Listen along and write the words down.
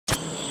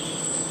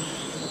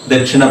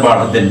ദക്ഷിണ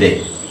പാഠത്തിന്റെ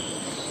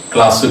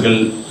ക്ലാസുകൾ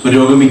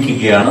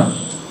പുരോഗമിക്കുകയാണ്.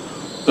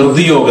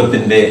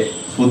 ഋതുയോഗത്തിന്റെ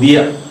പുതിയ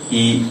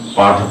ഈ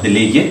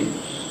പാഠത്തിലേക്ക്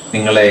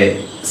നിങ്ങളെ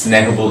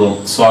സ്നേഹപൂർവ്വം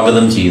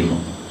സ്വാഗതം ചെയ്യുന്നു.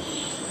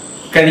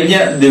 കഴിഞ്ഞ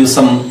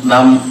ദിവസം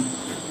നാം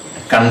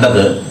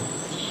കണ്ടത്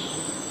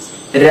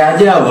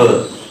രാജാവ്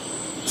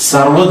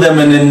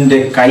സർവദമനന്റെ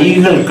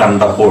കൈകൾ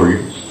കണ്ടപ്പോൾ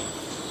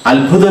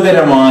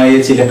അത്ഭുതകരമായ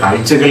ചില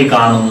കാഴ്ചകൾ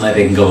കാണുന്ന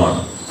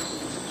രംഗമാണ്.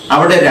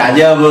 അവിടെ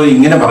രാജാവ്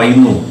ഇങ്ങനെ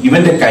പറയുന്നു,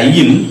 ഇവന്റെ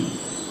കയ്യിൽ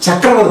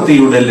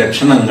ചക്രവർത്തിയുടെ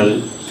ലക്ഷണങ്ങൾ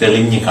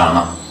തെളിഞ്ഞു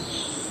കാണാം.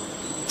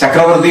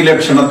 ചക്രവർത്തി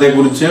ലക്ഷണത്തെ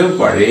കുറിച്ച്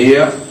പഴയ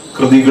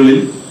കൃതികളിൽ,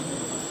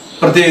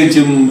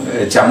 പ്രത്യേകിച്ചും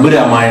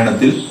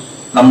ചമ്പുരാമായണത്തിൽ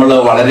നമ്മൾ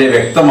വളരെ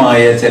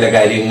വ്യക്തമായ ചില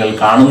കാര്യങ്ങൾ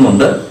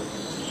കാണുന്നുണ്ട്.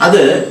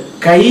 അത്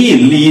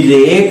കയ്യിൽ ഈ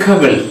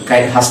രേഖകൾ,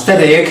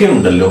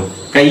 ഹസ്തരേഖയുണ്ടല്ലോ,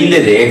 കയ്യിലെ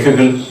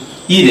രേഖകൾ,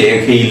 ഈ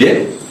രേഖയില്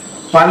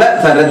പല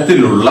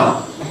തരത്തിലുള്ള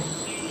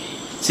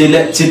ചില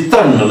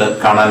ചിത്രങ്ങൾ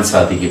കാണാൻ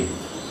സാധിക്കും.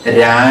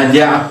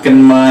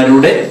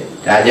 രാജാക്കന്മാരുടെ,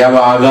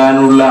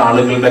 രാജാവാകാനുള്ള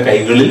ആളുകളുടെ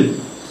കൈകളിൽ,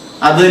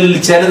 അതിൽ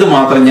ചിലത്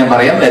മാത്രം ഞാൻ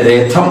പറയാം.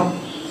 രഥം,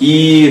 ഈ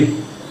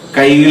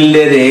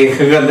കൈകളിലെ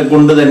രേഖകൾ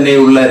കൊണ്ട്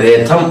തന്നെയുള്ള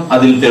രഥം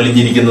അതിൽ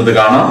തെളിഞ്ഞിരിക്കുന്നത്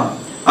കാണാം.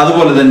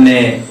 അതുപോലെ തന്നെ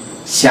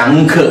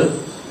ശംഖ്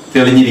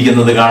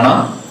തെളിഞ്ഞിരിക്കുന്നത് കാണാം.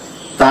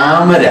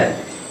 താമര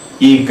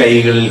ഈ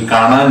കൈകളിൽ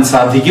കാണാൻ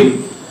സാധിക്കും.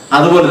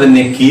 അതുപോലെ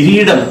തന്നെ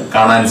കിരീടം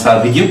കാണാൻ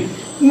സാധിക്കും.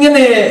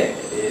 ഇങ്ങനെ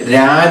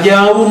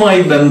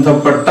രാജാവുമായി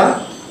ബന്ധപ്പെട്ട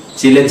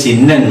ചില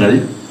ചിഹ്നങ്ങൾ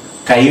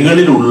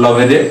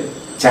കൈകളിലുള്ളവര്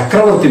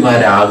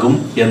ചക്രവർത്തിമാരാകും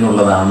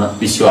എന്നുള്ളതാണ്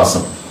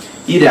വിശ്വാസം.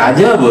 ഈ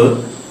രാജാവ്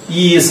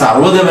ഈ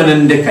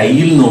സർവദമനന്റെ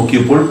കയ്യിൽ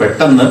നോക്കിയപ്പോൾ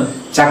പെട്ടെന്ന്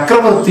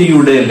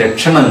ചക്രവർത്തിയുടെ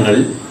ലക്ഷണങ്ങൾ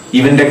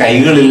ഇവന്റെ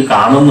കൈകളിൽ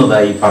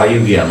കാണുന്നതായി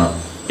പറയുകയാണ്.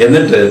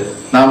 എന്നിട്ട്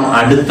നാം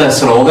അടുത്ത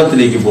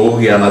ശ്ലോകത്തിലേക്ക്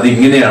പോവുകയാണ്. അത്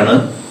ഇങ്ങനെയാണ്: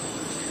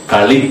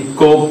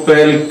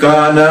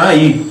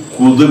 കളിക്കോപ്പേൽക്കാനായി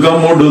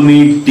കുതുകമൊടു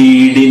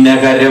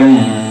നീട്ടിയിടിനകരം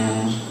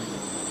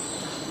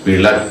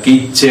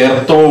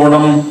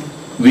വിളക്കിച്ചേർത്തോണം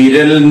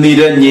വിരൽ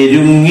നിര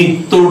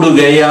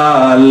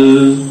ഞെരുങ്ങിത്തൊടുകയാൽ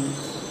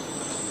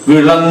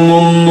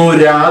വിളങ്ങുന്നു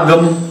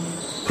രാഗം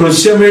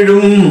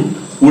ഭൃശമെഴും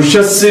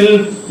ഉഷസ്സിൽ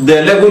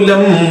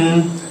ദലകുലം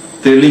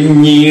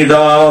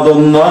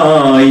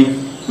തെളിഞ്ഞിടാതൊന്നായി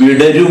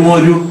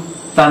വിടരുമൊരു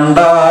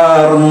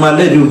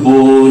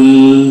തണ്ടാർമലരുപോൽ.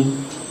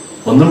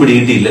 ഒന്നും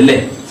പിടികിട്ടിയില്ലല്ലേ?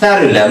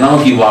 സാരമില്ല,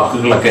 നമുക്ക് ഈ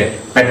വാക്കുകളൊക്കെ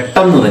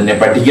പെട്ടെന്ന് തന്നെ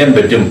പഠിക്കാൻ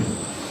പറ്റും.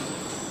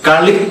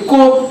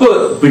 കളിക്കോപ്പ്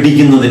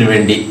പിടിക്കുന്നതിന്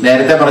വേണ്ടി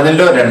നേരത്തെ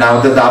പറഞ്ഞല്ലോ,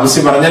 രണ്ടാമത്തെ താമസി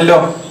പറഞ്ഞല്ലോ,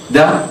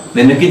 ഇതാ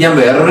നിനക്ക് ഞാൻ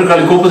വേറൊരു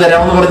കളിക്കോപ്പ്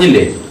തരാമെന്ന്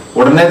പറഞ്ഞില്ലേ?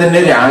 ഉടനെ തന്നെ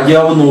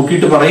രാജാവ്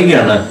നോക്കിയിട്ട്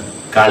പറയുകയാണ്,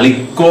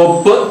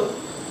 കളിക്കോപ്പ്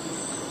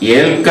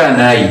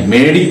ഏൽക്കാനായി,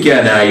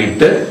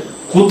 മേടിക്കാനായിട്ട്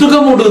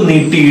കുതുകമൊടു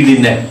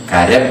നീട്ടിയിടിന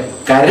കരം.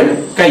 കരം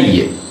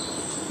കയ്യ്.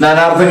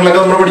 നാനാർത്ഥങ്ങളൊക്കെ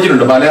നമ്മൾ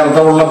പഠിച്ചിട്ടുണ്ട്. പല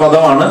അർത്ഥമുള്ള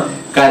പദമാണ്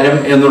കരം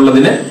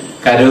എന്നുള്ളതിന്.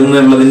 കരം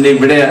എന്നുള്ളതിന്റെ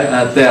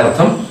ഇവിടത്തെ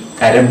അർത്ഥം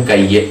കരം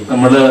കയ്യ്.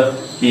 നമ്മള്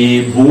ഈ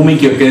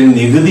ഭൂമിക്കൊക്കെ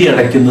നികുതി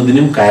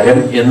അടയ്ക്കുന്നതിനും കരം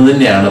എന്ന്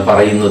തന്നെയാണ്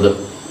പറയുന്നത്.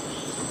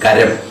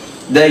 കരം.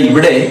 ഇതാ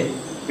ഇവിടെ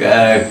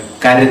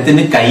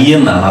കരത്തിന് കൈ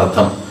എന്നാണ്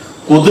അർത്ഥം.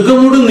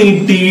 കുതുകമൊട്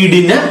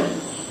നീട്ടിയിടിന,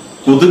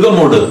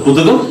 കുതുകമൊട്,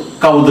 കുതുകം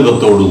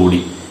കൗതുകത്തോടുകൂടി,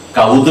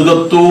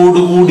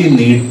 കൗതുകത്തോടുകൂടി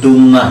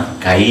നീട്ടുന്ന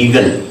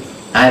കൈകൾ.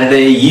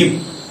 ആരുടെ? ഈ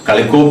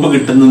കളിക്കോപ്പ്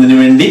കിട്ടുന്നതിന്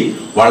വേണ്ടി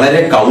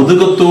വളരെ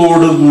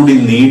കൗതുകത്തോടുകൂടി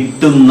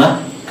നീട്ടുന്ന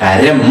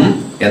കരം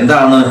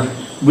എന്താണ്?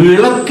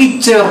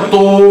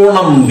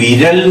 വിളക്കിച്ചേർത്തോണം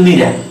വിരൽ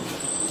നിര.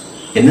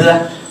 എന്നതാ?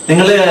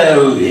 നിങ്ങള്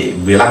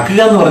വിളക്കുക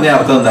എന്ന് പറഞ്ഞ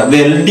അർത്ഥം എന്താ?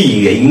 വെൽഡ്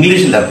ചെയ്യുക.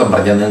 ഇംഗ്ലീഷിൽ അർത്ഥം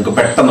പറഞ്ഞാൽ നിങ്ങൾക്ക്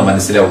പെട്ടെന്ന്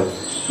മനസ്സിലാവും.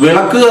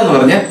 വിളക്കുക എന്ന്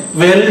പറഞ്ഞാൽ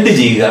വെൽഡ്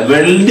ചെയ്യുക,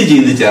 വെൽഡ്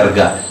ചെയ്ത്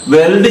ചേർക്കുക.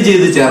 വെൽഡ്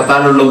ചെയ്ത്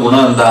ചേർത്താനുള്ള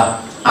ഗുണം എന്താ?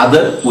 അത്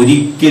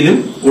ഒരിക്കലും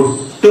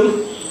ഒട്ടും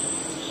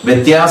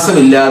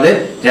വ്യത്യാസമില്ലാതെ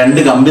രണ്ട്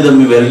കമ്പി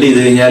തമ്മിൽ വെൽഡ് ചെയ്ത്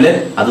കഴിഞ്ഞാൽ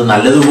അത്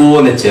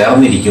നല്ലതുപോലെ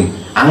ചേർന്നിരിക്കും.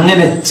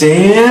 അങ്ങനെ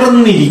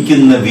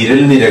ചേർന്നിരിക്കുന്ന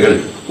വിരൽ നിരകൾ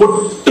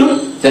ഒട്ടും,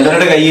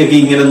 ചിലരുടെ കൈയൊക്കെ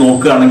ഇങ്ങനെ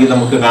നോക്കുകയാണെങ്കിൽ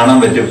നമുക്ക് കാണാൻ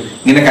പറ്റും,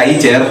 ഇങ്ങനെ കൈ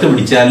ചേർത്ത്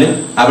പിടിച്ചാലും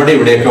അവിടെ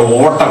ഇവിടെയൊക്കെ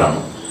ഓട്ട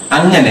കാണും.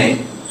 അങ്ങനെ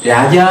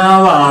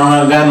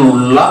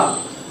രാജാവാകാനുള്ള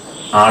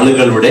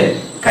ആളുകളുടെ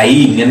കൈ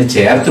ഇങ്ങനെ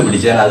ചേർത്ത്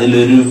പിടിച്ചാൽ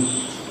അതിലൊരു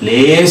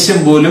ലേശം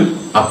പോലും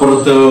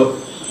അപ്പുറത്ത്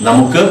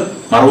നമുക്ക്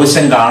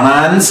മറുവശം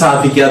കാണാൻ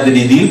സാധിക്കാത്ത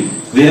രീതിയിൽ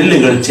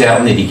വിരലുകൾ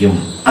ചേർന്നിരിക്കും.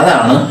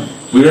 അതാണ്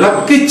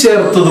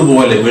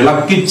വിളക്കിച്ചേർത്തതുപോലെ,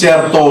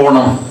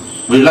 വിളക്കിച്ചേർത്തോണം,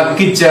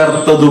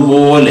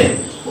 വിളക്കിച്ചേർത്തതുപോലെ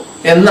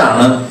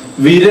എന്നാണ്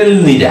വിരൽ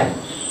നിര,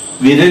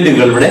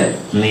 വിരലുകളുടെ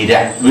നിര.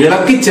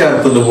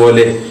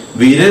 വിളക്കിച്ചേർത്തതുപോലെ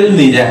വിരൽ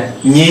നിര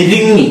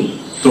ഞെരുങ്ങി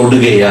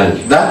തൊടുകയാൽ.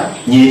 ഇതാ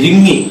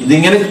ഞെരുങ്ങി,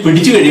 ഇതിങ്ങനെ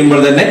പിടിച്ചു കഴിയുമ്പോൾ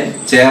തന്നെ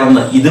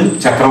ചേർന്ന്. ഇതും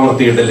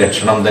ചക്രവർത്തിയുടെ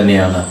ലക്ഷണം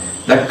തന്നെയാണ്.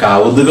 ഇതാ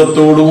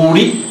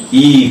കൗതുകത്തോടുകൂടി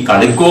ഈ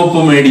കളിക്കോപ്പ്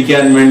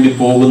മേടിക്കാൻ വേണ്ടി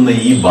പോകുന്ന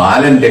ഈ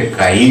ബാലന്റെ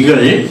കൈകൾ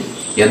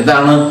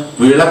എന്താണ്?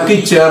 വിളക്കി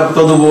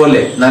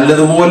ചേർത്തതുപോലെ,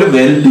 നല്ലതുപോലെ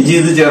വെൽഡ്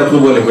ചെയ്ത്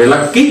ചേർത്തതുപോലെ,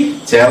 വിളക്കി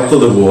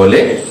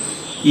ചേർത്തതുപോലെ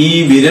ഈ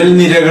വിരൽ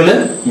നിരകള്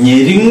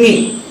ഞെരുങ്ങി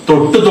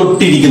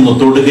തൊട്ടിരിക്കുന്നു.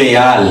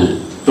 തൊടുകയാൽ,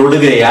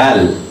 തൊടുകയാൽ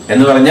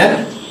എന്ന് പറഞ്ഞാൽ,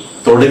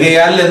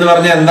 തൊടുകയാൽ എന്ന്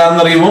പറഞ്ഞാൽ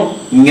എന്താണെന്നറിയുമോ?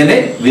 ഇങ്ങനെ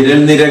വിരൽ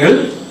നിരകൾ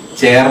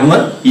ചേർന്ന്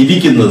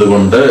ഇരിക്കുന്നത്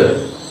കൊണ്ട്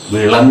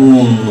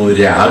വിളങ്ങുന്നു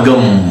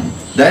രാഗം.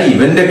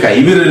 ഇവന്റെ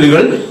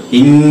കൈവിരലുകൾ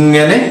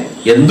ഇങ്ങനെ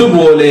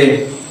എന്തുപോലെ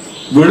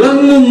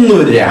വിളങ്ങുന്നു.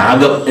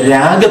 രാഗം,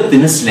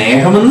 രാഗത്തിന്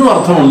സ്നേഹമെന്നും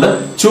അർത്ഥമുണ്ട്,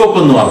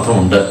 ചുവപ്പെന്നും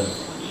അർത്ഥമുണ്ട്.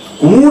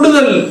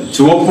 കൂടുതൽ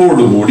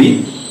ചുവപ്പോടുകൂടി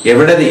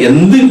എവിടെ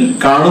എന്തിൽ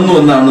കാണുന്നു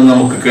എന്നാണ്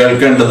നമുക്ക്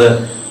കേൾക്കേണ്ടത്.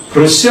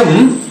 ഭൃശം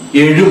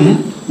എഴും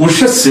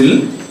ഉഷസ്സിൽ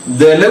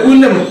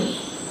ദലകുലം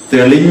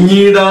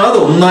തെളിഞ്ഞിടാതെ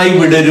ഒന്നായി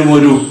വിടരും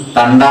ഒരു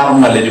തണ്ടാർ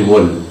മലര്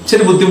പോൽ.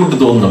 ഇച്ചിരി ബുദ്ധിമുട്ട്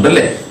തോന്നുന്നുണ്ട്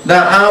അല്ലെ?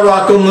 ആ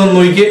വാക്കൊന്ന്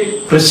നോക്കി.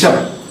 ഭൃശം,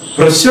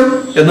 ഭൃശം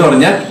എന്ന്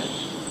പറഞ്ഞാൽ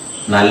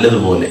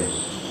നല്ലതുപോലെ,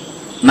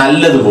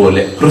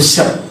 നല്ലതുപോലെ.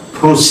 ഭൃശം,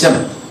 ഭൃശം,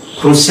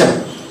 ഭൃശം,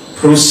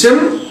 ഭൃശം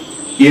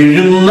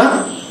എഴുന്ന,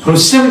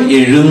 ഭൃശം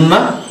എഴുന്ന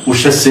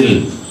ഉഷസ്സിൽ,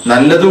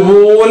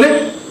 നല്ലതുപോലെ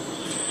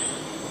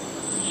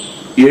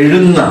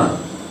എഴുന്ന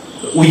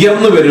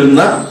ഉയർന്നു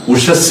വരുന്ന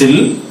ഉഷസ്സിൽ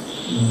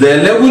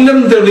ദലകുലം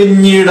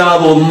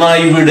തെളിഞ്ഞിടാതെ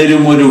ഒന്നായി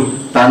വിടരും ഒരു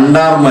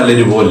തണ്ടാർ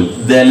മലര് പോൽ.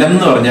 ദലം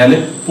എന്ന് പറഞ്ഞാല്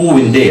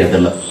പൂവിന്റെ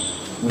ഇതള്.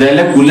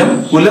 ദലകുലം,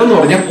 കുലം എന്ന്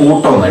പറഞ്ഞാൽ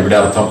കൂട്ടം എന്നാണ് ഇവിടെ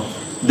അർത്ഥം.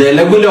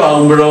 ദലകുലം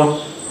ആകുമ്പോഴോ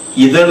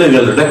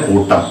ഇതളുകളുടെ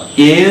കൂട്ടം.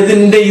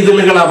 ഏതിന്റെ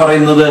ഇതളുകളാ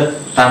പറയുന്നത്?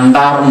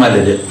 തണ്ടാർ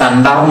മലര്.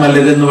 തണ്ടാർ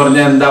മലര് എന്ന്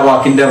പറഞ്ഞാൽ എന്താ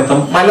വാക്കിന്റെ അർത്ഥം?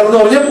 മലർ എന്ന്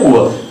പറഞ്ഞാൽ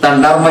പൂവ്.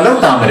 തണ്ടാർ മലർ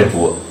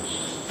താമരപ്പൂവ്.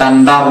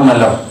 തണ്ടാർ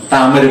മലർ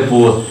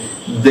താമരപ്പൂവ്.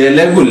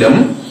 ദലകുലം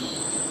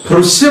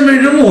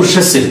ഭൃശമെഴും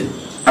ഉഷസ്സിൽ,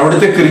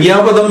 അവിടുത്തെ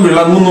ക്രിയാപദം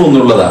വിളങ്ങുന്നു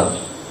എന്നുള്ളതാണ്.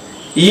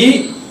 ഈ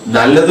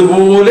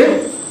നല്ലതുപോലെ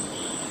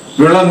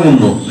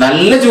വിളങ്ങുന്നു,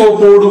 നല്ല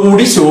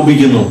ചുവപ്പോടുകൂടി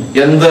ശോഭിക്കുന്നു.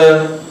 എന്ത്?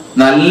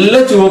 നല്ല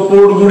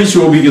ചുവപ്പോടുകൂടി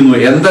ശോഭിക്കുന്നു.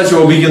 എന്താ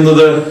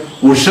ശോഭിക്കുന്നത്?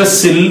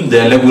 ഉഷസ്സിൽ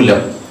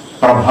ദലകുലം,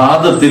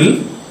 പ്രഭാതത്തിൽ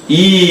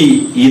ഈ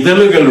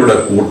ഇതളുകളുടെ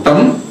കൂട്ടം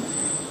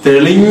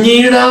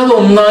തെളിഞ്ഞിടാതെ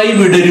ഒന്നായി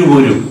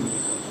വിടരുവരും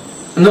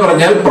എന്ന്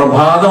പറഞ്ഞാൽ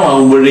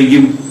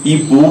പ്രഭാതമാകുമ്പോഴേക്കും ഈ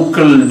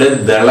പൂക്കളുടെ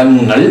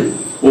ദളങ്ങൾ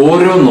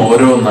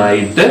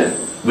ഓരോന്നോരോന്നായിട്ട്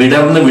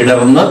വിടർന്ന്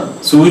വിടർന്ന്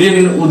സൂര്യൻ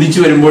ഉദിച്ചു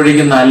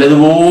വരുമ്പോഴേക്കും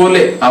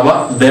നല്ലതുപോലെ അവ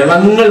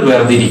ദളങ്ങൾ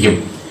വേർതിരിക്കും.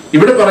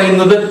 ഇവിടെ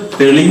പറയുന്നത്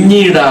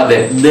തെളിഞ്ഞിടാതെ,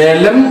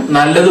 ദളം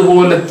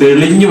നല്ലതുപോലെ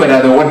തെളിഞ്ഞു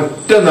വരാതെ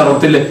ഒറ്റ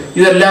നിറത്തില്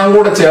ഇതെല്ലാം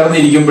കൂടെ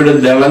ചേർന്നിരിക്കുമ്പോൾ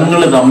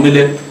ദളങ്ങൾ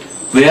തമ്മില്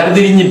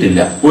വേർതിരിഞ്ഞിട്ടില്ല,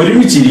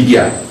 ഒരുമിച്ചിരിക്കുക.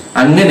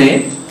 അങ്ങനെ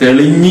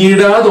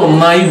തെളിഞ്ഞിടാതെ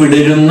ഒന്നായി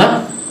വിടരുന്ന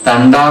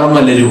തണ്ടാർ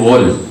മലര്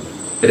പോൽ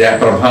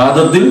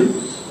പ്രഭാതത്തിൽ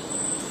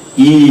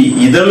ഈ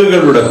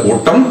ഇതളുകളുടെ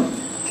കൂട്ടം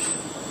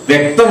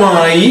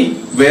വ്യക്തമായി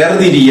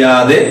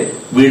വേർതിരിയാതെ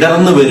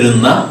വിടർന്നു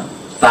വരുന്ന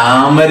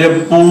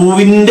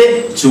താമരപ്പൂവിന്റെ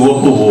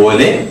ചുവപ്പ്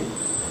പോലെ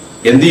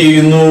എന്ത്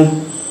ചെയ്യുന്നു?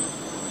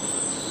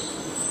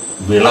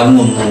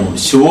 വിളങ്ങുന്നു,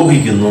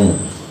 ശോഭിക്കുന്നു,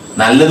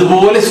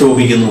 നല്ലതുപോലെ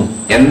ശോഭിക്കുന്നു.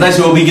 എന്താ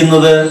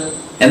ശോഭിക്കുന്നത്?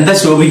 എന്താ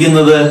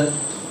ശോഭിക്കുന്നത്?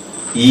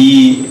 ഈ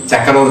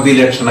ചക്രവർത്തി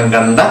ലക്ഷണം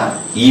കണ്ട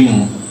ഈ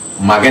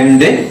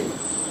മകന്റെ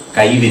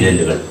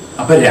കൈവിരലുകൾ.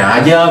 അപ്പൊ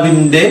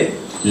രാജാവിന്റെ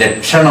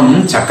ലക്ഷണം,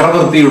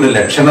 ചക്രവർത്തിയുടെ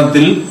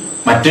ലക്ഷണത്തിൽ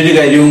മറ്റൊരു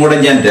കാര്യവും കൂടെ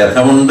ഞാൻ,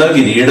 രഥമുണ്ട്,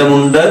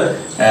 കിരീടമുണ്ട്,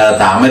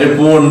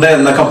 താമരപ്പൂവുണ്ട്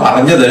എന്നൊക്കെ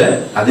പറഞ്ഞത്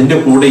അതിന്റെ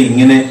കൂടെ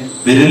ഇങ്ങനെ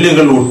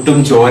വിരലുകൾ ഒട്ടും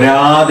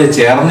ചോരാതെ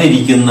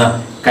ചേർന്നിരിക്കുന്ന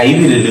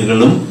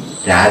കൈവിരലുകളും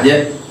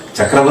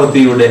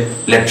ചക്രവർത്തിയുടെ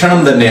ലക്ഷണം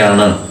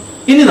തന്നെയാണ്.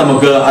 ഇനി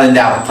നമുക്ക്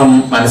അതിന്റെ അർത്ഥം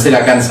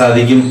മനസ്സിലാക്കാൻ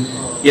സാധിക്കും.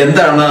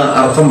 എന്താണ്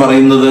അർത്ഥം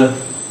പറയുന്നത്?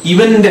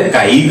 ഇവന്റെ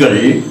കൈകൾ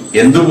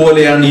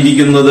എന്തുപോലെയാണ്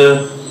ഇരിക്കുന്നത്?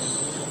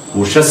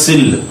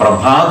 ഉഷസ്സിൽ,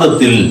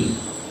 പ്രഭാതത്തിൽ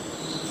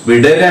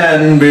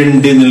വിടരാൻ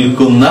വേണ്ടി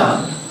നിൽക്കുന്ന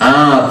ആ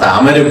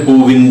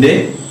താമരപ്പൂവിന്റെ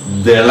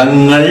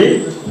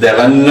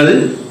ദളങ്ങൾ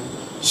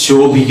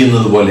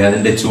ശോഭിക്കുന്നത് പോലെ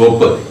അതിന്റെ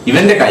ചുവപ്പ്.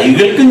 ഇവന്റെ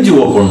കൈകൾക്കും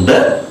ചുവപ്പുണ്ട്,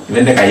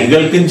 ഇവന്റെ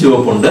കൈകൾക്കും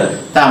ചുവപ്പുണ്ട്,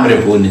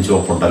 താമരപ്പൂവിനും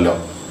ചുവപ്പുണ്ടല്ലോ.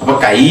 അപ്പൊ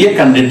കൈയെ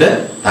കണ്ടിട്ട്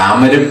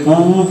താമരപ്പൂ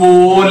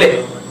പോലെ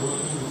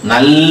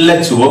നല്ല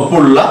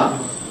ചുവപ്പുള്ള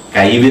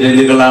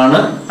കൈവിരലുകളാണ്,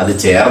 അത്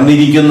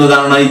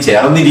ചേർന്നിരിക്കുന്നതാണ്. ഈ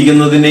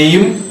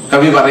ചേർന്നിരിക്കുന്നതിനെയും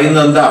കവി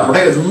പറയുന്നത് എന്താ? അവിടെ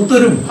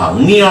എന്തൊരു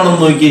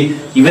ഭംഗിയാണെന്ന് നോക്കി.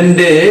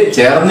 ഇവന്റെ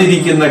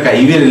ചേർന്നിരിക്കുന്ന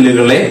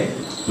കൈവിരലുകളെ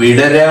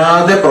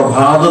വിടരാതെ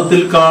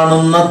പ്രഭാതത്തിൽ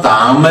കാണുന്ന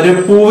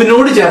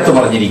താമരപ്പൂവിനോട് ചേർത്ത്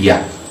പറഞ്ഞിരിക്കുക.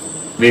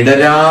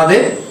 വിടരാതെ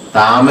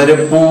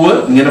താമരപ്പൂവ്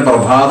ഇങ്ങനെ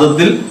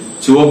പ്രഭാതത്തിൽ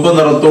ചുവപ്പ്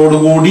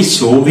നിറത്തോടുകൂടി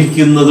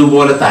ശോഭിക്കുന്നത്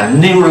പോലെ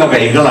തന്നെയുള്ള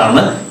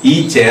കൈകളാണ് ഈ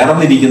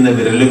ചേർന്നിരിക്കുന്ന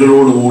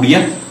വിരലുകളോടുകൂടിയ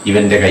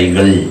ഇവന്റെ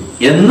കൈകൾ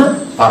എന്ന്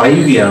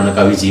പറയുകയാണ്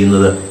കവി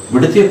ചെയ്യുന്നത്.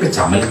 ഇവിടുത്തെയൊക്കെ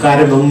ചമൽക്കാര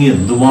ഭംഗി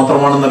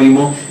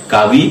എന്തുമാത്രമാണെന്നറിയുമോ?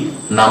 കവി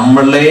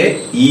നമ്മളെ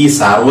ഈ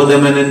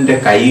സാർവധമനന്റെ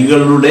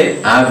കൈകളുടെ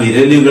ആ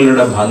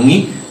വിരലുകളുടെ ഭംഗി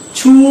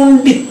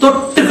ചൂണ്ടി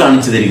തൊട്ട്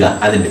കാണിച്ചു തരിക.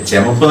 അതിന്റെ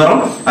ചെമപ്പ് നിറം,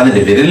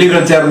 അതിന്റെ വിരലുകൾ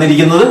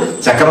ചേർന്നിരിക്കുന്നത്,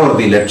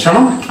 ചക്രവർത്തി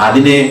ലക്ഷണം,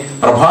 അതിനെ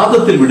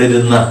പ്രഭാതത്തിൽ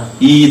വിടരുന്ന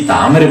ഈ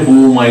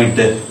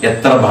താമരപ്പൂവുമായിട്ട്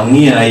എത്ര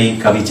ഭംഗിയായി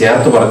കവി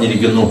ചേർത്ത്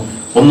പറഞ്ഞിരിക്കുന്നു.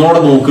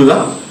 ഒന്നോടെ നോക്കുക.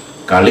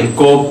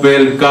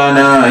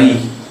 കളിക്കോപ്പേൽക്കാനായി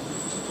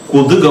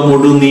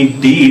കുതുകമൊടു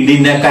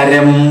നീട്ടിയിടിന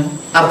കരം.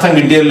 അർത്ഥം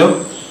കിട്ടിയല്ലോ.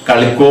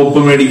 കളിക്കോപ്പ്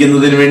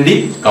മേടിക്കുന്നതിന് വേണ്ടി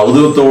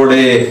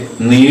കൗതുകത്തോടെ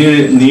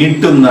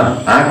നീട്ടുന്ന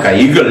ആ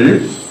കൈകൾ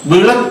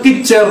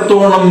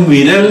വിളക്കിച്ചേർത്തോണം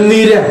വിരൽ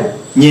നിര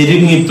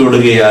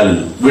ഞെരുങ്ങിത്തൊടുകയാൽ.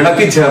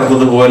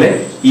 വിളക്കിച്ചേർത്തതുപോലെ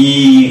ഈ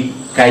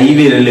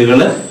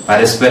കൈവിരലുകള്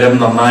പരസ്പരം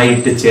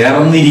നന്നായിട്ട്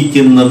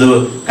ചേർന്നിരിക്കുന്നത്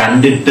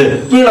കണ്ടിട്ട്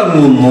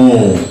വിളങ്ങുന്നു.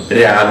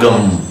 രാഗം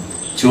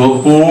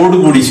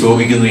ചുവപ്പോടുകൂടി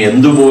ശോഭിക്കുന്നു.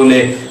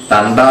 എന്തുപോലെ?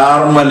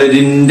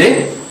 തണ്ടാർമലരിന്റെ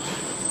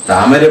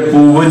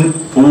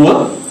പൂവ്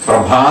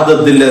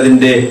പ്രഭാതത്തിൽ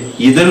അതിന്റെ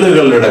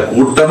ഇതളുകളുടെ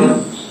കൂട്ടം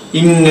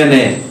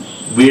ഇങ്ങനെ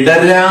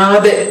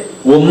വിടരാതെ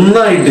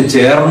ഒന്നായിട്ട്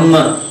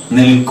ചേർന്ന്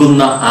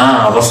നിൽക്കുന്ന ആ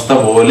അവസ്ഥ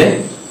പോലെ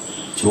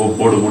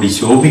ചുവപ്പോടുകൂടി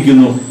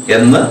ശോഭിക്കുന്നു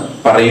എന്ന്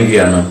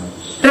പറയുകയാണ്.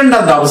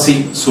 രണ്ടാം താപസി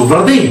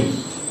സുവ്രതേ.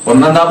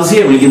 ഒന്നാം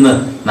താപസിയെ വിളിക്കുന്നത്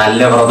നല്ല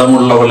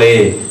വ്രതമുള്ളവളെ.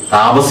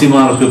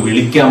 താപസിമാർക്ക്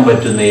വിളിക്കാൻ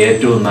പറ്റുന്ന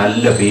ഏറ്റവും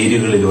നല്ല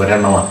പേരുകളിൽ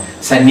ഒരെണ്ണമാണ്.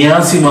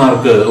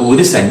 സന്യാസിമാർക്ക്,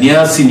 ഒരു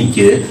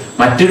സന്യാസിനിക്ക്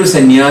മറ്റൊരു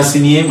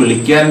സന്യാസിനിയെ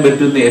വിളിക്കാൻ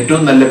പറ്റുന്ന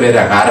ഏറ്റവും നല്ല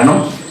പേരാ. കാരണം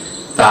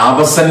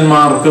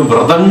താപസന്മാർക്ക്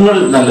വ്രതങ്ങൾ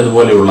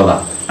നല്ലതുപോലെ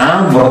ഉള്ളതാണ്. ആ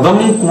വ്രതം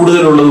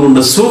കൂടുതലുള്ളത്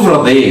കൊണ്ട്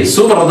സുവ്രതേ,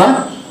 സുവ്രത,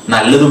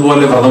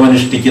 നല്ലതുപോലെ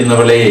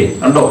വ്രതമനുഷ്ഠിക്കുന്നവളെ.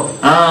 കണ്ടോ,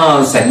 ആ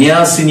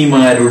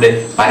സന്യാസിനിമാരുടെ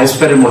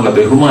പരസ്പരമുള്ള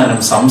ബഹുമാനം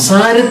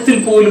സംസാരത്തിൽ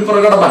പോലും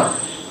പ്രകടമാണ്.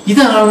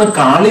 ഇതാണ്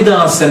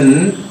കാളിദാസൻ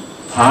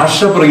ഭാഷ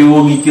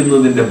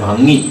പ്രയോഗിക്കുന്നതിന്റെ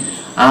ഭംഗി.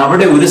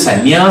 അവിടെ ഒരു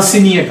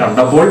സന്യാസിനിയെ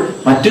കണ്ടപ്പോൾ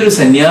മറ്റൊരു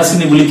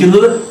സന്യാസിനി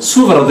വിളിക്കുന്നത്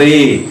സുവ്രതേ,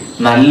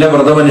 നല്ല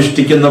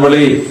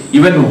വ്രതമനുഷ്ഠിക്കുന്നവളെ.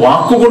 ഇവൻ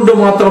വാക്കുകൊണ്ട്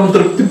മാത്രം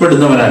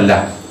തൃപ്തിപ്പെടുന്നവനല്ല.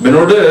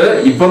 ഇവനോട്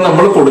ഇപ്പൊ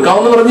നമ്മൾ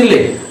കൊടുക്കാമെന്ന്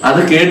പറഞ്ഞില്ലേ, അത്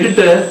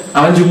കേട്ടിട്ട്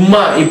അവൻ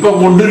ചുമ്മാ ഇപ്പൊ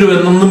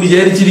കൊണ്ടുവരുമെന്നൊന്നും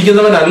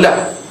വിചാരിച്ചിരിക്കുന്നവനല്ല.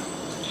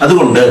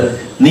 അതുകൊണ്ട്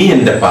നീ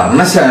എന്റെ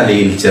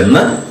പർണശാലയിൽ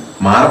ചെന്ന്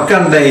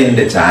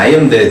മാർക്കണ്ഡേയന്റെ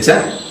ചായം തേച്ച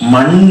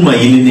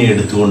മൺമയിലിനെ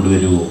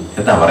എടുത്തുകൊണ്ടുവരൂ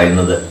എന്നാ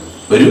പറയുന്നത്.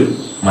 ഒരു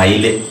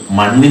മയില്,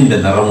 മണ്ണിന്റെ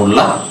നിറമുള്ള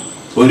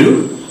ഒരു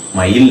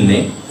മയിലിനെ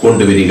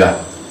കൊണ്ടുവരിക.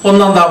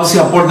 ഒന്നാം താപസി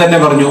അപ്പോൾ തന്നെ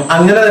പറഞ്ഞു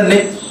അങ്ങനെ തന്നെ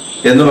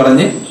എന്ന്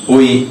പറഞ്ഞ്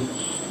പോയി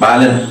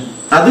ബാലൻ.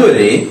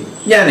 അതുവരെ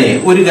ഞാനേ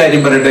ഒരു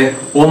കാര്യം പറയട്ടെ,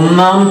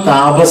 ഒന്നാം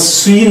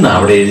താപസ്വി എന്നാ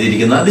അവിടെ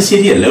എഴുതിയിരിക്കുന്നത്. അത്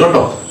ശരിയല്ല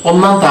കേട്ടോ,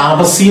 ഒന്നാം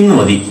താപസി എന്ന്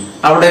മതി.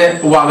 അവിടെ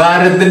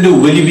വകാരത്തിന്റെ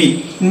ഉപലിപി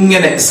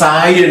ഇങ്ങനെ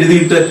സായി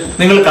എഴുതിയിട്ട്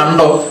നിങ്ങൾ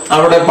കണ്ടോ,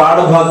 അവിടെ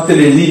പാഠഭാഗത്തിൽ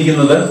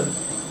എഴുതിയിരിക്കുന്നത്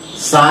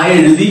സായി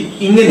എഴുതി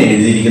ഇങ്ങനെ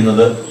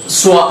എഴുതിയിരിക്കുന്നത്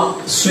സ്വ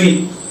സ്വി.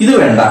 ഇത്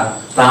വേണ്ട,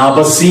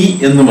 താപസി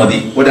എന്ന് മതി.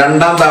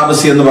 രണ്ടാം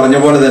താപസി എന്ന് പറഞ്ഞ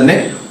പോലെ തന്നെ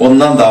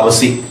ഒന്നാം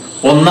താപസി,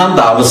 ഒന്നാം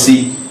താപസി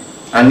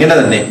അങ്ങനെ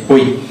തന്നെ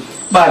പോയി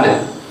ബാലൻ.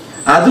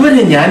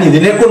 അതുവരെ ഞാൻ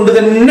ഇതിനെ കൊണ്ട്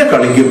തന്നെ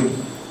കളിക്കും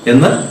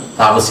എന്ന്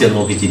താപസിയെ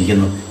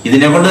നോക്കിച്ചിരിക്കുന്നു.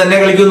 ഇതിനെ കൊണ്ട് തന്നെ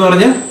കളിക്കും എന്ന്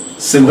പറഞ്ഞ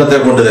സിംഹത്തെ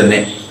കൊണ്ട് തന്നെ.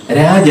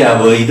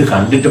 രാജാവ് ഇത്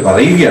കണ്ടിട്ട്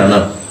പറയുകയാണ്,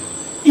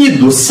 ഈ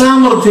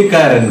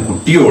ദുസ്സാമർഥ്യക്കാരൻ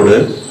കുട്ടിയോട്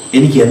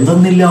എനിക്ക്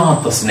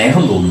എന്തെന്നില്ലാത്ത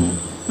സ്നേഹം തോന്നുന്നു.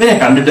 ഇവനെ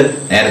കണ്ടിട്ട്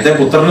നേരത്തെ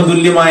പുത്രന്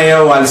തുല്യമായ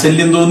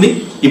വാത്സല്യം തോന്നി,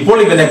 ഇപ്പോൾ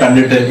ഇവനെ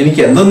കണ്ടിട്ട്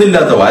എനിക്ക്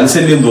എന്തെന്നില്ലാത്ത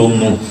വാത്സല്യം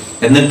തോന്നുന്നു.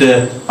 എന്നിട്ട്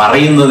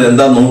പറയുന്നത്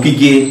എന്താ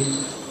നോക്കിക്കേ,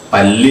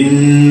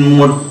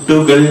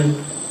 പല്ലിൻമൊട്ടുകൾ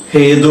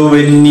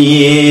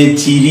ഹേതുവന്യെ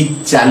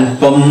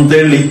ചിരിച്ചൽപ്പം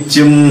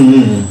തെളിച്ചും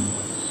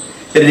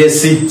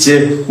രസിച്ച്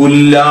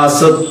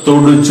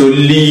ഉല്ലാസത്തോടു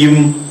ചൊല്ലിയും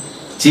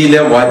ചില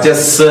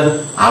വചസ്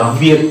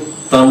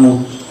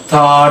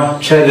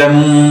അവ്യക്തമുക്താക്ഷരം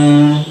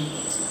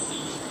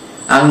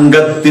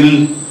അംഗത്തിൽ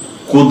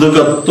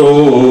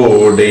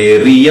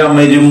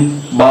കുതുകത്തോടേറിയമരും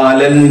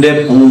ബാലന്റെ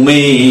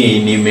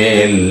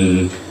പൂമേനിമേൽ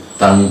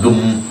തങ്കും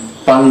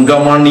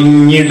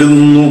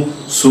പങ്കമണിഞ്ഞിടുന്നു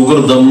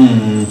സുഹൃതം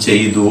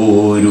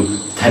ചെയ്തോരു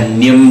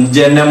ധന്യം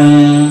ജനം.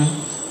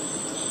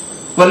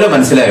 വല്ല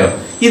മനസ്സിലായോ?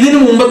 ഇതിനു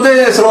മുമ്പത്തെ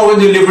ശ്ലോകം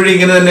ചൊല്ലിയപ്പോഴും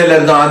ഇങ്ങനെ തന്നെ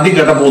അല്ലായിരുന്നു. ആദ്യം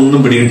കേട്ടപ്പോ ഒന്നും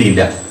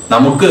പിടികിട്ടിയില്ല.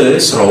 നമുക്ക്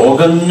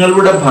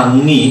ശ്ലോകങ്ങളുടെ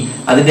ഭംഗി,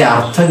 അതിന്റെ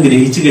അർത്ഥം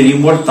ഗ്രഹിച്ചു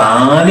കഴിയുമ്പോൾ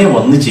താനെ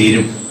വന്നു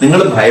ചേരും. നിങ്ങൾ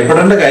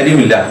ഭയപ്പെടേണ്ട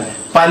കാര്യമില്ല.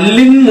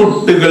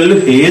 പല്ലിൻമുട്ടുകൾ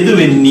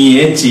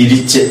ഹേതുവന്യെ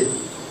ചിരിച്ച്.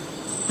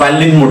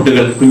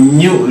 പല്ലിൻമുട്ടുകൾ,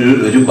 കുഞ്ഞു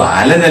ഒരു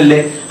ബാലനല്ലേ,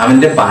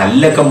 അവന്റെ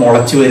പല്ലൊക്കെ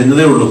മുളച്ചു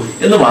വരുന്നതേ ഉള്ളൂ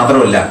എന്ന്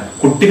മാത്രമല്ല,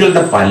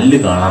 കുട്ടികളുടെ പല്ല്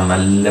കാണാൻ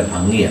നല്ല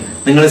ഭംഗിയാണ്.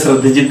 നിങ്ങൾ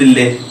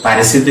ശ്രദ്ധിച്ചിട്ടില്ലേ,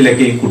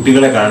 പരസ്യത്തിലൊക്കെ ഈ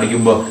കുട്ടികളെ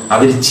കാണിക്കുമ്പോൾ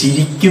അവർ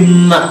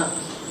ചിരിക്കുന്ന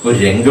ഒരു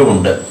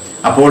രംഗമുണ്ട്.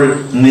 അപ്പോൾ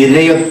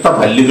നിരയൊത്ത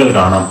പല്ലുകൾ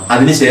കാണാം.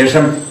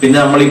 അതിനുശേഷം പിന്നെ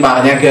നമ്മൾ ഈ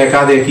പറഞ്ഞാൽ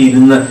കേൾക്കാതെയൊക്കെ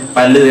ഇരുന്ന്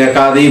പല്ല്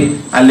തേക്കാതെയും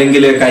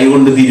അല്ലെങ്കിൽ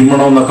കൈകൊണ്ട്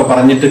തിരുമണമെന്നൊക്കെ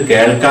പറഞ്ഞിട്ട്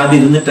കേൾക്കാതെ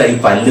ഇരുന്നിട്ടാ ഈ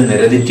പല്ല്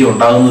നിരതെറ്റി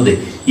ഉണ്ടാകുന്നത്.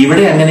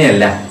 ഇവിടെ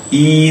അങ്ങനെയല്ല.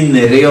 ഈ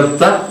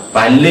നിരയൊത്ത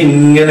പല്ല്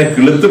ഇങ്ങനെ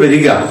കിളുത്ത്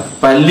വരിക.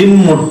 പല്ലിൻ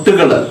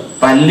മുട്ടുകള്,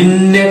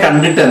 പല്ലിനെ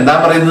കണ്ടിട്ട് എന്താ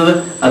പറയുന്നത്,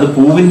 അത്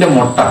പൂവിന്റെ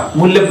മൊട്ട,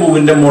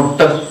 മുല്ലപ്പൂവിന്റെ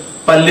മൊട്ട്.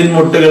 പല്ലിൻ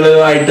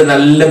മുട്ടുകളുമായിട്ട്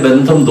നല്ല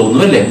ബന്ധം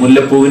തോന്നും അല്ലെ,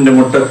 മുല്ലപ്പൂവിന്റെ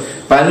മൊട്ട്.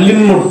 പല്ലിൻ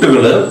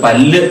മുട്ടുകള്,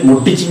 പല്ല്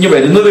മുട്ടിച്ചിഞ്ഞ്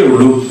വരുന്നതേ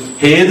ഉള്ളൂ.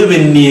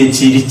 ഹേതുവന്യെ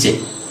ചിരിച്ച്.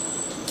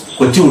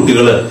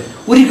 കൊച്ചുകുട്ടികള്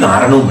ഒരു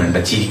കാരണവും വേണ്ട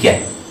ചിരിക്കാൻ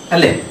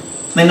അല്ലെ.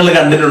 നിങ്ങൾ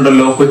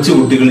കണ്ടിട്ടുണ്ടല്ലോ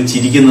കൊച്ചുകുട്ടികൾ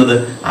ചിരിക്കുന്നത്.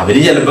 അവര്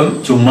ചിലപ്പം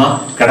ചുമ്മാ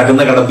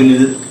കിടക്കുന്ന കിടപ്പിൽ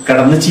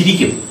കിടന്ന്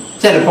ചിരിക്കും,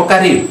 ചിലപ്പോ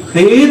കരയും.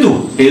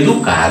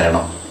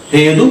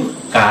 ഹേതു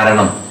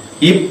കാരണം.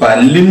 ഈ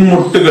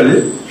പല്ലിൻമുട്ടുകൾ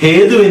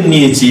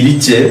ഹേതുവന്യെ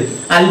ചിരിച്ച്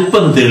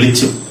അല്പം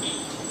തെളിച്ചു.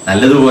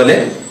 നല്ലതുപോലെ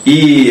ഈ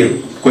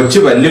കൊച്ചു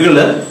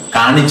പല്ലുകള്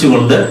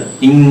കാണിച്ചുകൊണ്ട്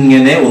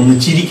ഇങ്ങനെ ഒന്ന്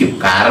ചിരിക്കും.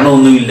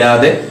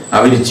 കാരണമൊന്നുമില്ലാതെ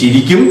അവര്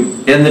ചിരിക്കും.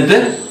 എന്നിട്ട്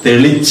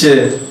തെളിച്ച്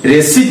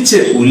രസിച്ച്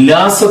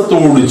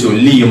ഉല്ലാസത്തോട്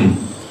ചൊല്ലിയും.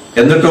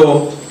 എന്നിട്ടോ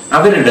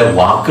അവരുടെ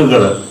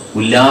വാക്കുകള്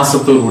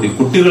ഉല്ലാസത്തോടുകൂടി.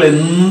 കുട്ടികൾ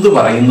എന്ത്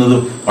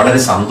പറയുന്നതും വളരെ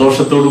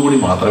സന്തോഷത്തോടു കൂടി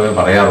മാത്രമേ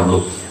പറയാറുള്ളൂ.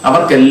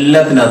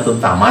 അവർക്കെല്ലാത്തിനകത്തും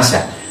തമാശ.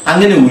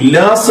 അങ്ങനെ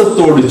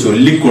ഉല്ലാസത്തോട്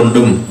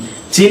ചൊല്ലിക്കൊണ്ടും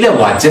ചില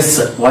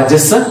വചസ്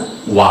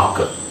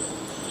വാക്ക്,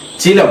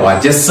 ചില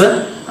വചസ്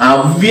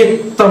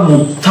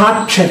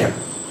അവ്യക്തമുക്താക്ഷരം.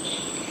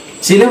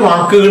 ചില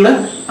വാക്കുകള്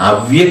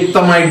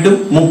അവ്യക്തമായിട്ടും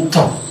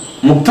മുക്തം.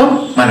 മുക്തം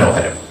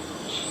മനോഹരം.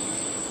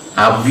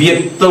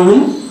 അവ്യക്തവും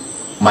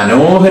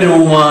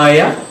മനോഹരവുമായ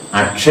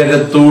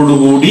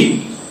അക്ഷരത്തോടുകൂടി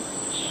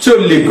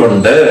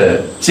ചൊല്ലിക്കൊണ്ട്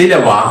ചില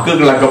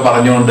വാക്കുകളൊക്കെ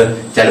പറഞ്ഞുകൊണ്ട്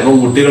ചിലപ്പോൾ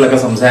കുട്ടികളൊക്കെ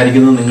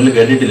സംസാരിക്കുന്നത് നിങ്ങൾ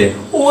കേട്ടിട്ടില്ലേ?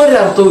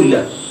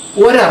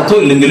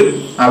 ഒരർത്ഥവും ഇല്ലെങ്കിലും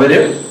അവര്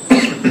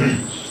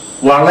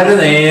വളരെ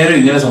നേരം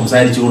ഇങ്ങനെ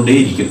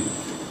സംസാരിച്ചുകൊണ്ടേയിരിക്കും.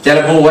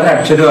 ചിലപ്പോൾ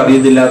ഒരക്ഷരം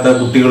അറിയത്തില്ലാത്ത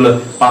കുട്ടികൾ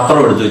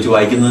പത്രം എടുത്ത് വെച്ച്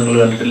വായിക്കുന്നത് നിങ്ങൾ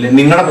കണ്ടിട്ടില്ലേ?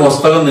 നിങ്ങളുടെ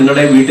പുസ്തകം,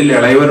 നിങ്ങളുടെ വീട്ടിൽ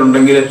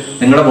ഇളയവരുണ്ടെങ്കിൽ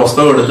നിങ്ങളുടെ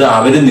പുസ്തകം എടുത്ത്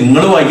അവര്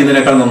നിങ്ങൾ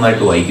വായിക്കുന്നതിനേക്കാൾ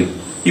നന്നായിട്ട് വായിക്കും.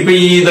 ഇപ്പൊ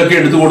ഈ ഇതൊക്കെ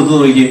എടുത്തു കൊടുത്തു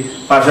നോക്കി.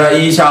 പക്ഷെ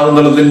ഈ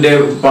ശാകുന്തളത്തിന്റെ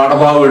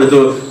പാഠഭാവം എടുത്ത്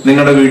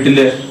നിങ്ങളുടെ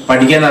വീട്ടില്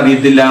പഠിക്കാൻ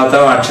അറിയത്തില്ലാത്ത,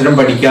 അക്ഷരം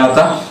പഠിക്കാത്ത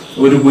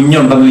ഒരു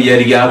കുഞ്ഞുണ്ടെന്ന്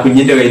വിചാരിക്കുക. ആ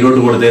കുഞ്ഞിന്റെ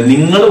കയ്യിലോട്ട് കൊടുത്ത്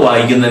നിങ്ങൾ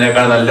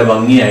വായിക്കുന്നതിനേക്കാൾ നല്ല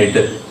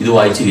ഭംഗിയായിട്ട് ഇത്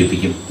വായിച്ചു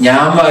കേൾപ്പിക്കും.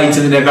 ഞാൻ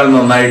വായിച്ചതിനേക്കാൾ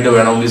നന്നായിട്ട്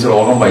വേണമെങ്കിൽ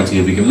ശ്ലോകം വായിച്ചു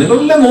കേൾപ്പിക്കും.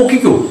 നിങ്ങളെല്ലാം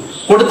നോക്കിക്കോ,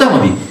 കൊടുത്താൽ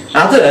മതി.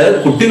 അത്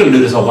കുട്ടികളുടെ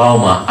ഒരു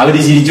സ്വഭാവമാണ്. അവര്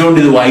ചിരിച്ചുകൊണ്ട്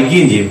ഇത്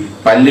വായിക്കുകയും ചെയ്യും.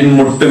 പല്ലിൻ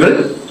മുട്ടുകൾ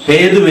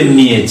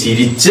ഹേതുവന്യെ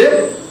ചിരിച്ച്,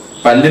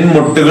 പല്ലിൻ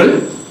മുട്ടുകൾ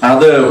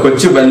അത്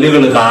കൊച്ചു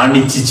പല്ലുകൾ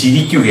കാണിച്ച്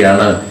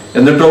ചിരിക്കുകയാണ്.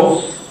 എന്നിട്ടോ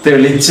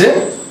തെളിച്ച്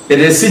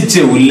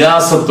രസിച്ച്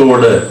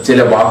ഉല്ലാസത്തോട്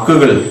ചില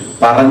വാക്കുകൾ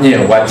പറഞ്ഞ്,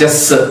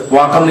 വചസ്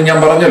വാക്കെന്ന് ഞാൻ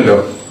പറഞ്ഞല്ലോ,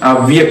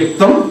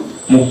 അവ്യക്തം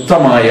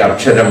മുക്തമായ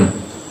അക്ഷരം.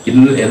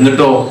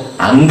 എന്നിട്ടോ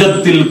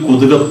അംഗത്തിൽ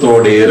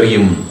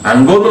കുതുകത്തോടേറിയും.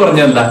 അംഗം എന്ന്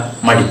പറഞ്ഞാൽ എന്താ?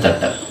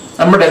 മടിത്തട്ട്.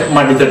 നമ്മുടെ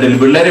മടിത്തട്ടിൽ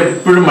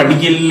പിള്ളേരെപ്പോഴും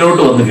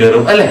മടിക്കിലോട്ട് വന്ന്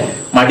കയറും അല്ലെ?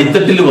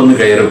 മടിത്തട്ടിൽ വന്ന്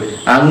കയറും.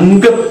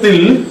 അംഗത്തിൽ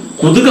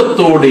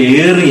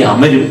കുതുകത്തോടേറി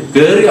അമരും.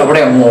 കയറി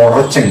അവിടെ അങ്ങ്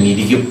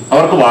ഉറച്ചങ്ങിരിക്കും.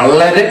 അവർക്ക്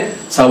വളരെ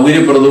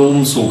സൗകര്യപ്രദവും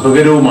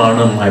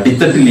സുഖകരവുമാണ്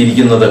മടിത്തട്ടിൽ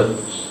ഇരിക്കുന്നത്.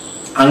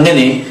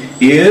 അങ്ങനെ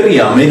ഏറി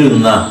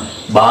അമരുന്ന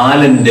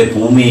ബാലന്റെ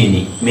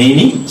പൂമേനി,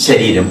 മേനി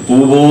ശരീരം, പൂ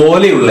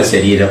പോലെയുള്ള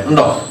ശരീരം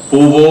ഉണ്ടോ? പൂ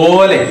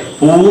പോലെ,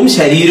 പൂവും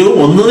ശരീരവും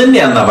ഒന്ന്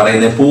തന്നെയാന്നാ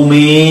പറയുന്നത്.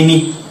 പൂമേനി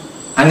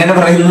അങ്ങനെ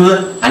പറയുന്നത്.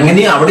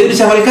 അങ്ങനെ അവിടെ ഒരു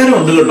ശവൽക്കാരം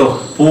ഉണ്ട് കേട്ടോ.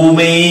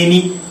 പൂമേനി,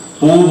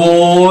 പൂ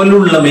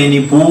പോലുള്ള മേനി.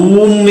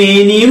 പൂവും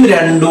മേനിയും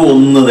രണ്ടും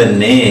ഒന്ന്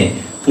തന്നെ.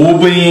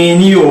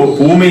 പൂമേനിയോ,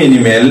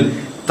 പൂമേനിമേൽ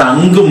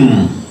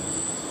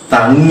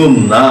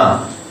തങ്ങുന്ന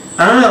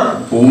ആ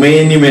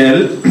പൂമേനിമേൽ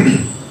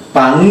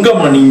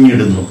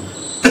പങ്കമണിഞ്ഞിടുന്നു.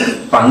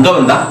 പങ്കം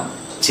എന്താ?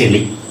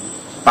 ചെളി.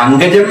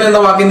 പങ്കജം എന്ന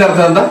വാക്കിന്റെ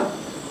അർത്ഥം എന്താ?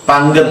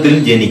 പങ്കത്തിൽ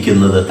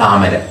ജനിക്കുന്നത്,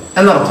 താമര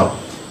എന്നർത്ഥം.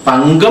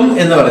 പങ്കം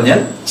എന്ന് പറഞ്ഞാൽ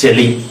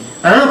ചെളി.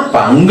 ആ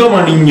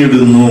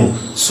പങ്കമണിഞ്ഞിടുന്നു.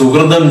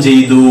 സുഹൃതം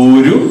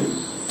ചെയ്തൊരു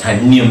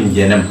ധന്യം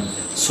ജനം.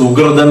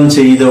 സുഹൃതം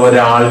ചെയ്ത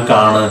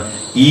ഒരാൾക്കാണ്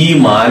ഈ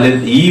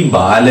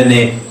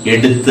ബാലനെ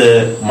എടുത്ത്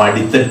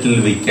മടിത്തട്ടിൽ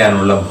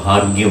വെക്കാനുള്ള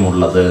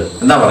ഭാഗ്യമുള്ളത്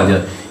എന്നാ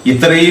പറഞ്ഞത്.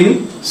 ഇത്രയും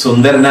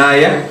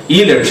സുന്ദരനായ ഈ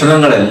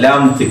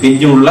ലക്ഷണങ്ങളെല്ലാം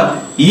തികഞ്ഞുള്ള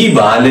ഈ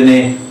ബാലനെ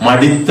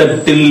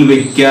മടിത്തട്ടിൽ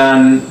വെക്കാൻ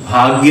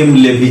ഭാഗ്യം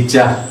ലഭിച്ച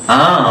ആ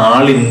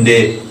ആളിന്റെ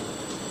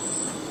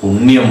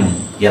പുണ്യം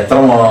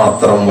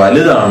എത്രമാത്രം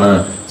വലുതാണ്.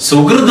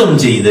 സുഹൃതം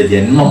ചെയ്ത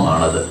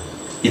ജന്മമാണത്.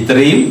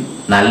 ഇത്രയും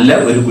നല്ല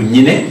ഒരു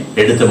കുഞ്ഞിനെ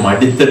എടുത്ത്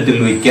മടിത്തട്ടിൽ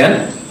വെക്കാൻ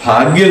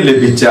ഭാഗ്യം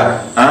ലഭിച്ച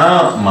ആ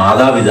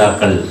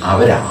മാതാപിതാക്കൾ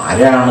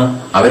അവരാരാണ്?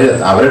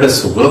 അവരുടെ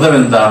സുഹൃതം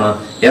എന്താണ്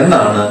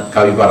എന്നാണ്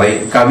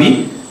കവി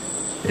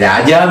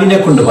രാജാവിനെ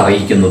കൊണ്ട്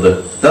പറയിക്കുന്നത്.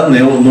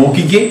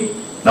 നോക്കിക്കേ,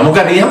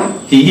 നമുക്കറിയാം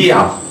ഈ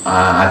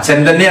അച്ഛൻ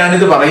തന്നെയാണ്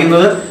ഇത്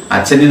പറയുന്നത്.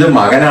 അച്ഛൻ ഇത്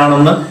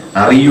മകനാണെന്ന്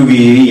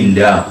അറിയുകയേയില്ല.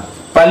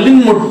 പല്ലിൻ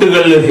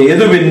മുട്ടുകൾ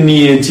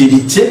ഹേതുവന്യെ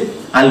ചിരിച്ച്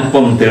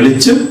അല്പം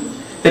തെളിച്ചും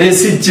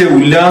രസിച്ച്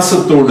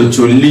ഉല്ലാസത്തോട്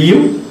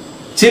ചൊല്ലിയും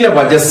ചില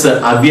വചസ്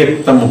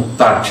അവ്യക്ത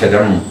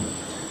മുക്താക്ഷരം.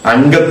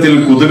 അംഗത്തിൽ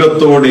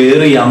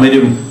കുതുകത്തോടേറി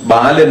അമരും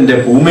ബാലന്റെ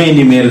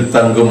പൂമേനിമേൽ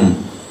തങ്കും.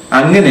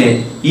 അങ്ങനെ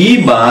ഈ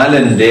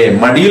ബാലന്റെ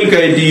മടിയിൽ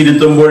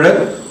കയറ്റിയിരുത്തുമ്പോൾ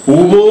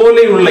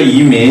പൂപോലെയുള്ള ഈ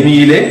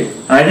മേനിയിലെ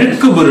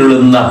അഴുക്ക്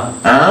പുരളുന്ന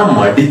ആ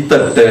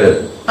മടിത്തട്ട്,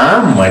 ആ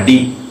മടി,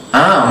 ആ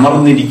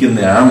അമർന്നിരിക്കുന്ന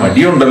ആ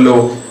മടിയുണ്ടല്ലോ,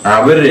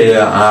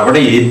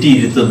 അവിടെ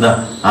ഏറ്റിയിരുത്തുന്ന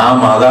ആ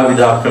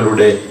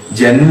മാതാപിതാക്കളുടെ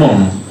ജന്മം,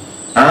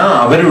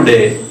 അവരുടെ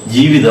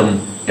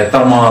ജീവിതം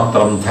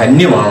എത്രമാത്രം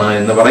ധന്യമാണ്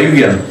എന്ന്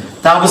പറയുകയാണ്.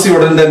 താപസി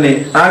ഉടൻ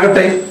തന്നെ,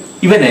 ആകട്ടെ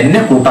ഇവൻ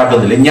എന്നെ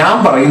കൂട്ടാക്കുന്നില്ല,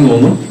 ഞാൻ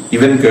പറയുന്നൊന്നും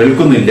ഇവൻ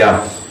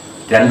കേൾക്കുന്നില്ല.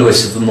 രണ്ടു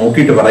വശത്തും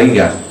നോക്കിയിട്ട് പറയുക,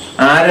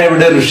 ആരാ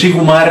ഇവിടെ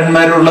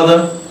ഋഷികുമാരന്മാരുള്ളത്?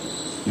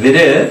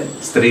 ഇവര്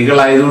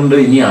സ്ത്രീകളായതുകൊണ്ട്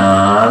ഇനി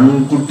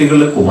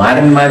ആൺകുട്ടികള്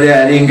കുമാരന്മാരെ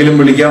ആരെയെങ്കിലും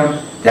വിളിക്കാം.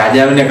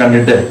 രാജാവിനെ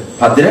കണ്ടിട്ട്,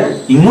 ഭദ്ര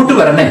ഇങ്ങോട്ട്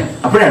വരണേ.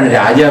 അപ്പോഴാണ്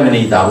രാജാവിനെ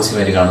ഈ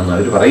താപസിമാര് കാണുന്നത്.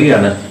 അവര്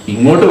പറയുകയാണ്,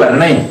 ഇങ്ങോട്ട്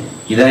വരണേ,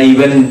 ഇതാ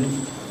ഇവൻ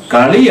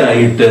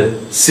കളിയായിട്ട്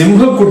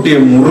സിംഹക്കുട്ടിയെ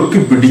മുറുക്കി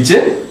പിടിച്ച്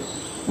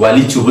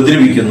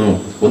വലിച്ചുപദ്രവിക്കുന്നു,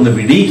 ഒന്ന്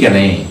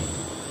വിടിയിക്കണേ,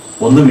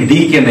 ഒന്ന്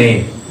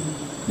വിടിയിക്കണേ.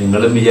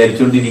 നിങ്ങളും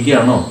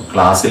വിചാരിച്ചുകൊണ്ടിരിക്കുകയാണോ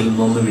ക്ലാസ്സിൽ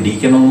നിന്നൊന്ന്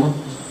വിടിയിക്കണമെന്ന്?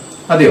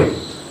 അതെയോ?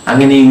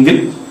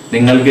 അങ്ങനെയെങ്കിൽ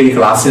നിങ്ങൾക്ക് ഈ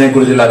ക്ലാസ്സിനെ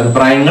കുറിച്ചുള്ള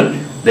അഭിപ്രായങ്ങൾ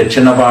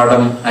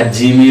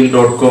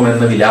dakshinapaatham@gmail.com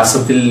എന്ന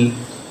വിലാസത്തിൽ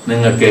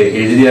നിങ്ങൾക്ക്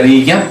എഴുതി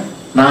അറിയിക്കാം.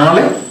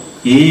 നാളെ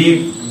ഈ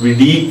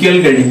വിടിയിക്കൽ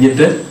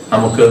കഴിഞ്ഞിട്ട്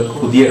നമുക്ക്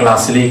പുതിയ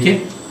ക്ലാസ്സിലേക്ക്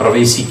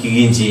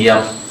പ്രവേശിക്കുകയും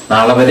ചെയ്യാം.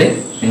 നാളെ വരെ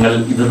നിങ്ങൾ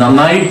ഇത്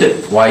നന്നായിട്ട്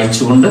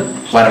വായിച്ചുകൊണ്ട്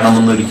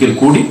വരണമെന്നൊരിക്കൽ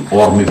കൂടി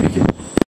ഓർമ്മിപ്പിക്കുന്നു.